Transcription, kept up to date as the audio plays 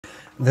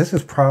This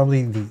is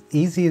probably the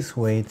easiest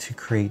way to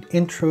create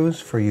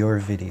intros for your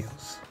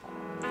videos.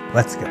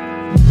 Let's go.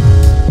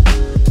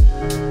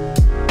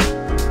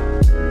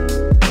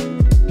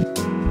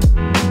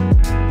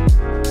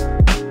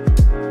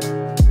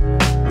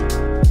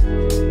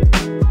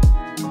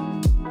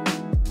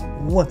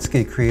 What's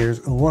good,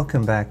 creators?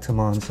 Welcome back to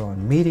Monzo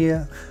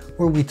Media,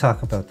 where we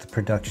talk about the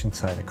production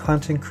side of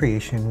content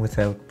creation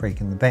without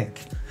breaking the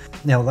bank.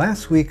 Now,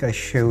 last week I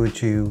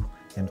showed you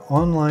an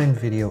online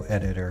video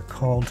editor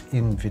called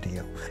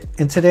Invideo.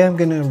 And today I'm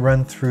going to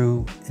run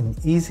through an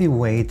easy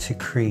way to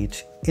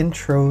create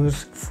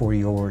intros for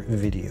your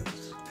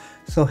videos.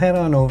 So head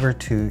on over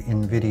to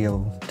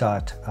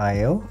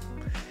invideo.io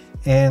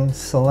and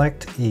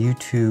select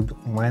YouTube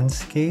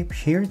landscape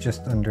here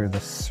just under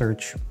the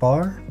search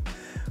bar.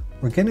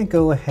 We're going to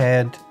go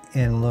ahead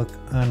and look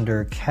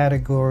under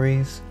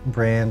categories,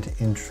 brand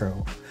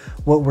intro.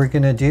 What we're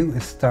going to do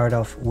is start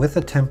off with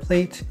a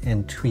template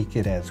and tweak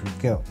it as we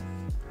go.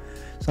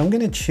 So I'm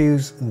going to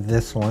choose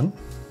this one.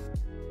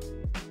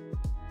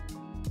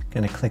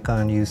 Going to click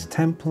on use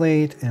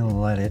template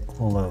and let it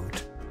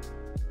load.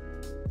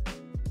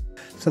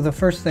 So the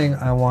first thing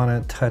I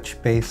want to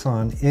touch base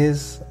on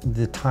is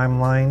the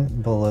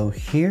timeline below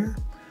here.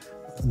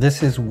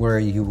 This is where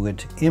you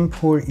would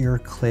import your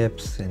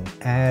clips and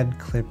add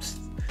clips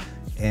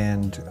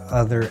and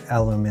other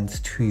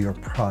elements to your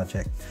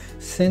project.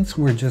 Since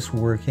we're just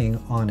working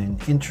on an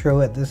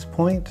intro at this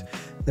point,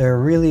 there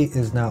really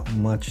is not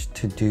much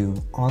to do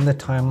on the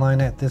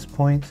timeline at this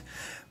point.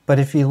 But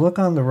if you look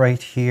on the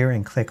right here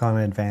and click on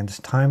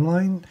Advanced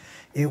Timeline,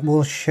 it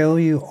will show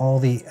you all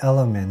the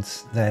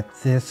elements that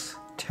this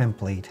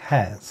template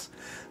has.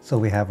 So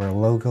we have our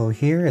logo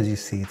here. As you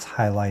see, it's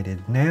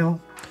highlighted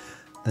now.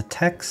 The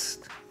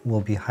text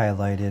will be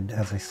highlighted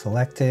as I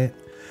select it.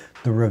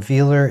 The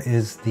revealer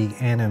is the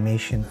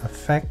animation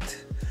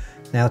effect.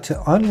 Now,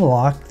 to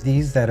unlock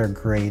these that are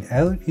grayed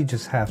out, you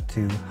just have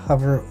to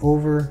hover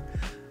over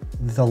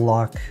the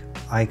lock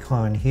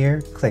icon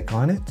here, click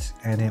on it,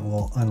 and it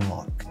will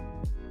unlock.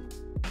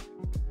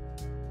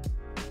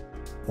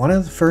 One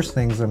of the first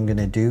things I'm going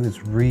to do is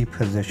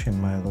reposition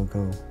my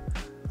logo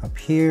up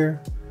here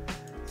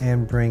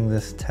and bring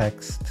this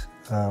text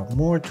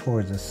more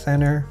towards the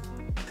center.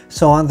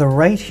 So on the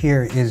right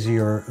here is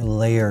your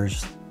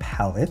layers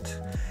palette.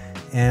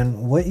 And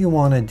what you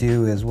want to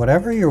do is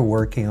whatever you're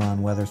working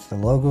on, whether it's the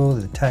logo,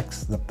 the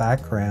text, the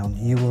background,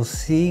 you will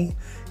see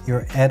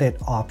your edit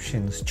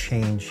options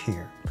change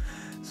here.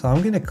 So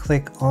I'm going to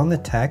click on the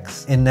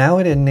text, and now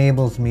it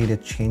enables me to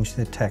change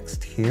the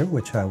text here,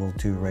 which I will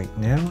do right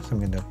now. So I'm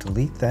going to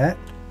delete that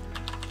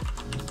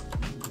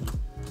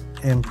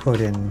and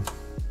put in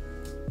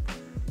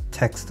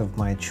text of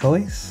my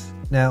choice.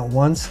 Now,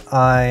 once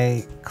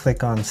I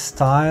click on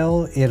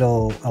style,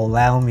 it'll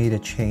allow me to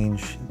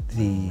change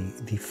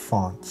the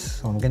fonts.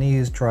 So I'm going to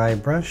use dry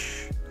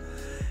brush,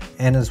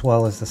 and as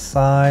well as the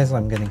size,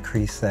 I'm going to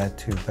increase that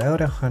to about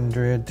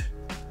 100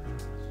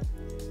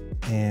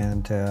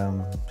 and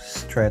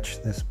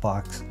stretch this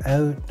box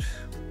out.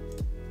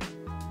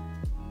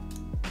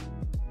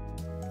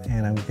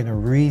 And I'm going to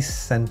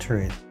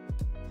recenter it.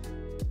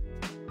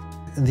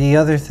 The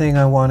other thing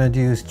I want to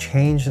do is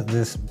change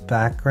this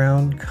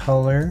background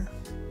color.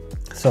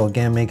 So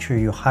again, make sure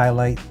you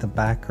highlight the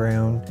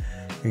background.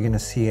 You're going to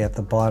see at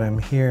the bottom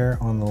here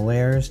on the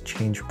layers,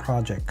 change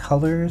project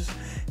colors.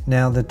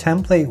 Now the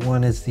template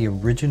one is the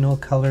original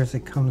colors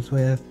it comes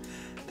with.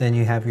 Then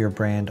you have your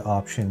brand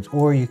options,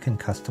 or you can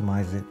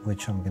customize it,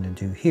 which I'm going to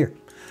do here.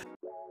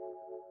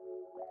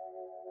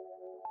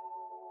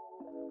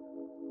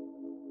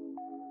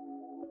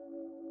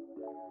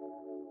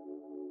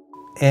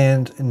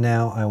 And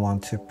now I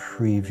want to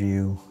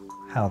preview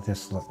how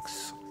this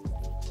looks.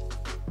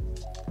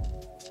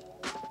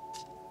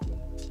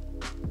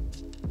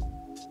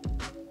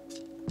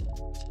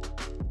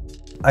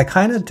 I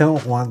kind of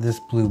don't want this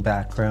blue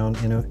background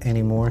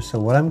anymore, so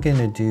what I'm going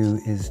to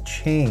do is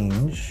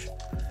change.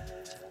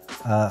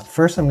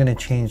 First, I'm going to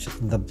change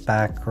the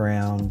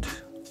background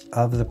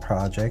of the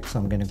project. So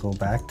I'm going to go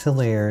back to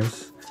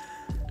layers,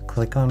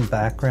 click on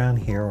background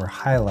here, or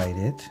highlight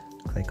it,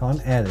 click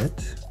on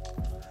edit,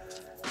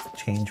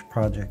 change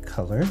project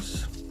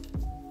colors,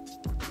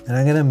 and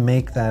I'm going to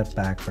make that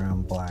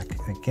background black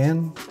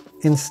again.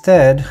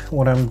 Instead,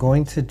 what I'm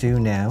going to do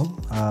now,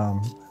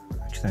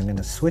 actually I'm going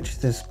to switch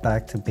this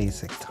back to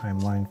basic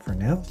timeline for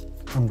now.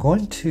 I'm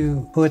going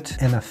to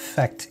put an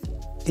effect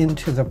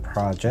into the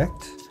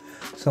project.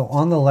 So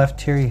on the left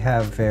here you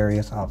have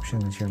various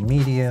options: your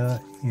media,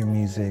 your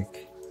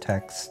music,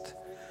 text,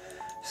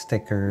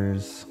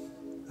 stickers,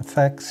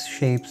 effects,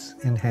 shapes,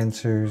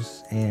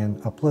 enhancers,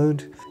 and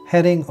upload.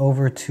 Heading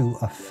over to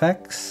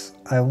effects,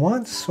 I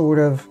want sort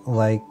of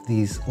like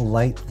these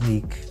light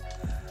leak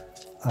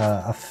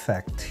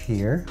effect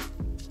here.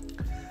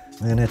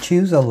 I'm going to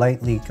choose a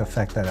light leak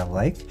effect that I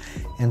like,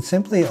 and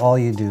simply all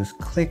you do is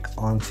click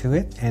onto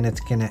it and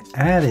it's going to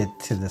add it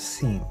to the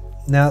scene.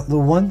 Now, the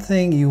one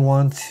thing you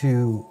want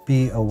to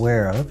be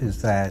aware of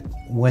is that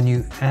when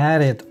you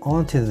add it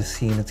onto the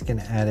scene, it's going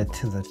to add it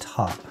to the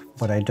top.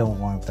 but I don't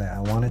want that. I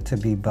want it to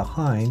be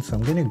behind, so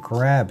I'm going to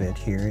grab it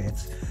here.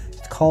 It's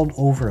called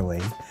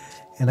overlay,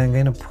 and I'm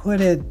going to put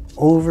it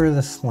over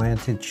the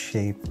slanted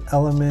shape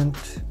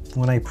element.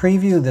 When I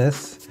preview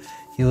this,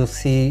 you will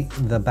see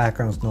the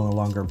background is no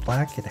longer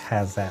black. It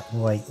has that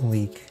light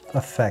leak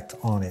effect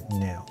on it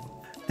now.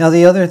 Now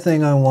the other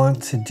thing I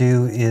want to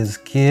do is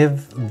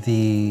give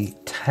the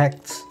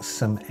text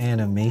some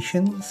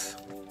animations.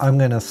 I'm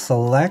going to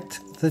select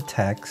the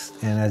text,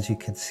 and as you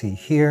can see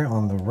here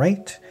on the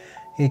right,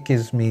 it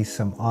gives me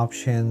some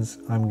options.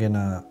 I'm going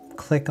to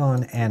click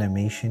on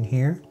animation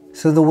here.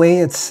 So the way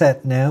it's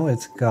set now,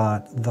 it's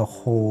got the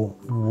whole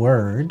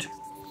word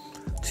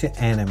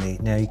to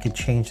animate. Now you could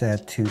change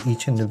that to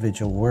each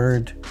individual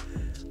word,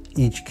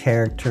 each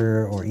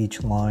character, or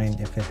each line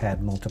if it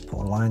had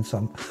multiple lines.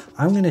 So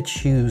I'm going to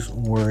choose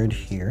word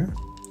here,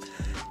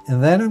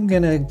 and then I'm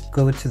going to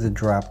go to the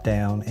drop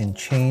down and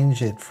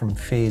change it from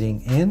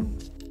fading in.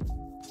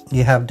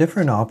 You have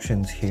different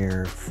options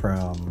here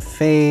from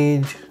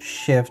fade,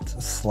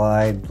 shift,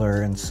 slide,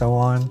 blur, and so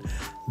on.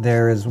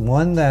 There is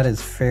one that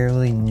is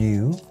fairly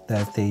new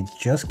that they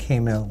just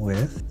came out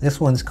with.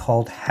 This one's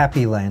called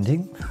Happy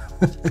Landing.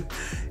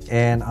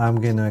 And I'm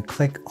gonna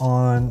click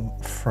on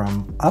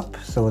from up,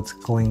 so it's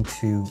going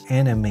to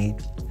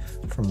animate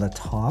from the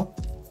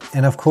top.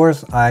 And of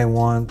course, I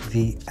want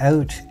the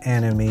out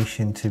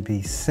animation to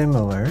be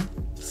similar.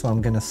 So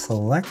I'm gonna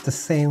select the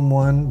same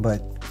one,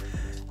 but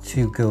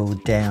to go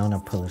down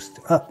opposed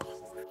to up.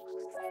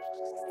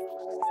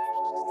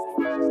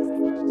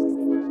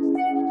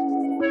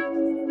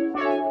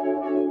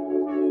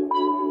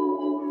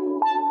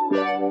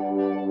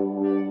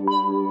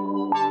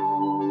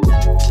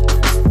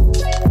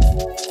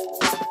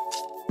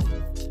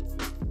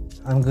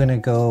 I'm going to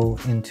go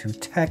into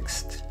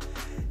text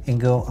and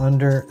go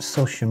under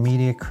social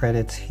media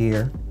credits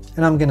here.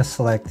 And I'm going to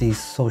select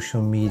these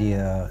social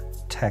media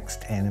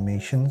text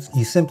animations.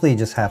 You simply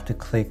just have to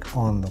click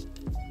on the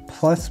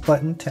plus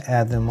button to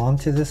add them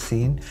onto the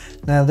scene.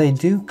 Now they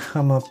do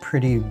come up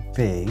pretty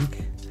big,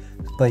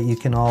 but you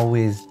can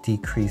always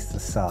decrease the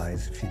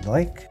size if you'd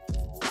like.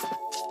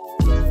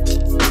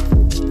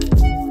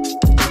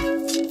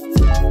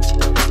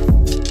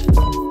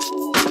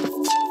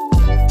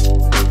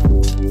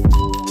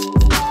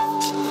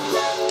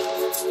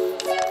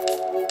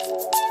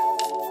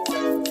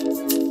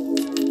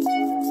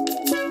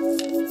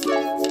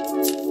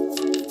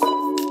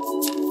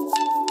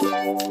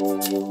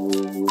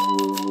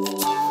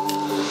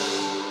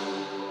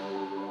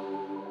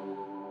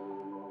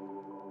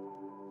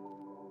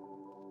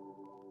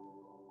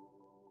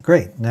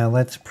 Great, now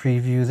let's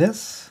preview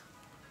this.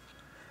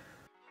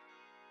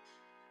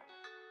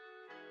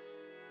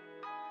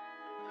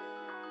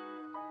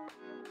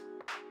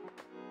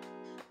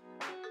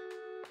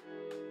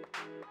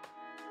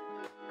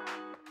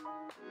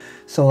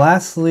 So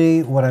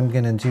lastly, what I'm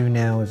going to do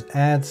now is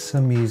add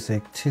some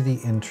music to the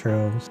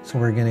intro. So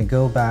we're going to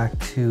go back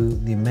to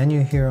the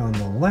menu here on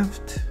the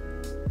left,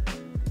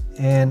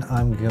 and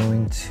I'm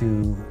going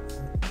to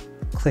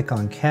click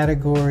on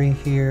category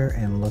here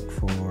and look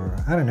for,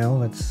 I don't know,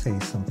 let's say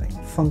something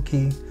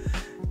funky,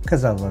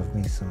 because I love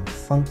me some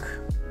funk.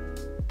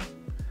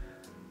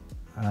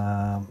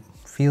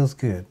 Feels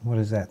good. What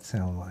does that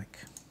sound like?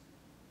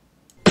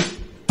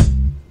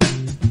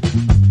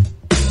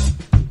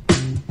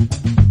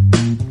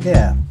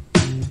 Yeah.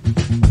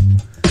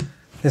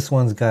 This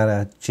one's got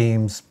a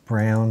James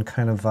Brown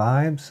kind of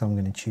vibe, so I'm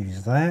going to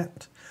choose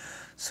that.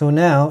 So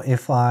now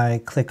if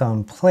I click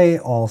on play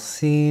all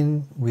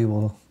scene, we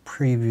will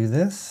preview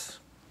this.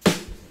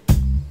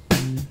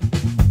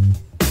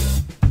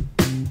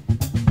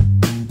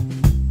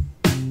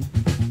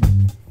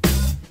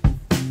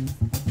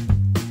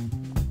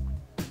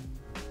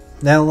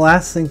 Now, the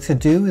last thing to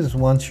do is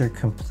once you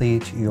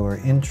complete your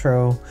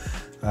intro,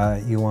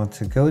 you want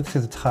to go to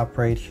the top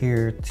right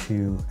here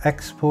to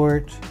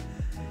export.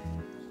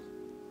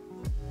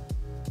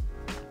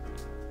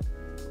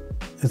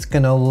 It's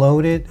going to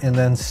load it and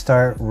then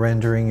start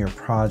rendering your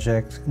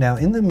project. Now,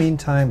 in the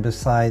meantime,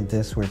 beside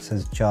this where it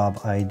says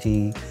job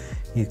ID,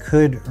 you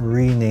could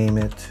rename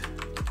it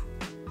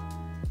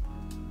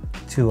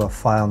to a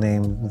file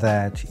name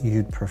that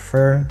you'd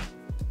prefer.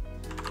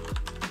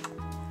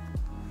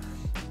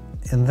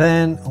 And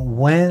then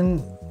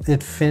when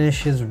it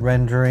finishes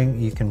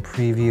rendering, you can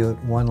preview it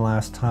one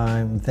last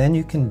time. Then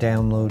you can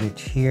download it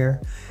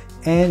here,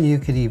 and you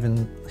could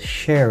even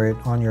share it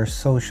on your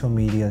social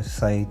media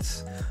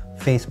sites,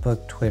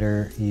 Facebook,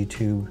 Twitter,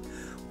 YouTube,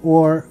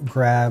 or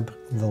grab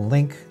the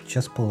link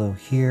just below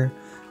here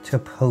to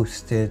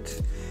post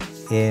it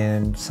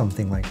in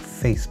something like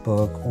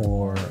Facebook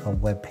or a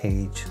web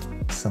page,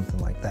 something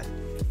like that.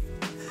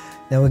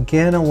 Now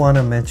again, I want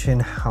to mention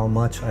how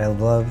much I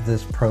love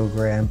this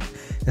program,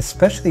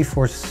 especially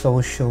for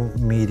social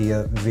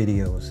media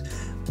videos.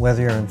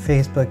 Whether you're on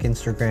Facebook,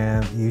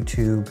 Instagram,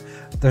 YouTube,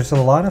 there's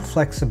a lot of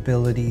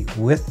flexibility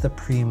with the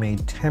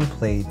pre-made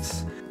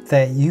templates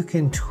that you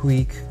can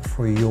tweak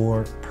for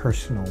your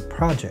personal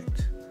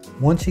project.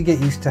 Once you get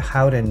used to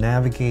how to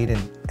navigate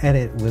and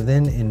edit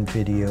within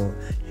Invideo,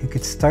 you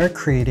could start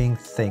creating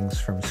things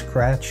from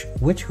scratch,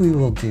 which we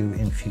will do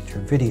in future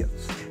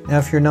videos. Now,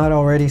 if you're not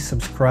already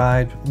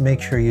subscribed,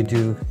 make sure you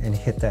do and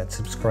hit that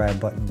subscribe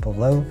button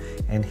below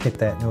and hit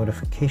that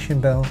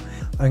notification bell.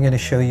 I'm going to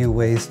show you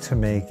ways to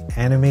make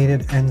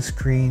animated end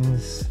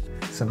screens,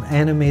 some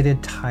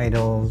animated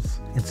titles,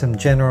 and some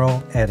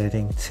general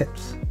editing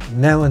tips.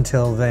 Now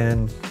until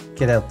then,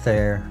 get out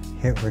there,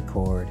 hit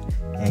record,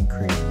 and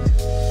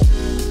create.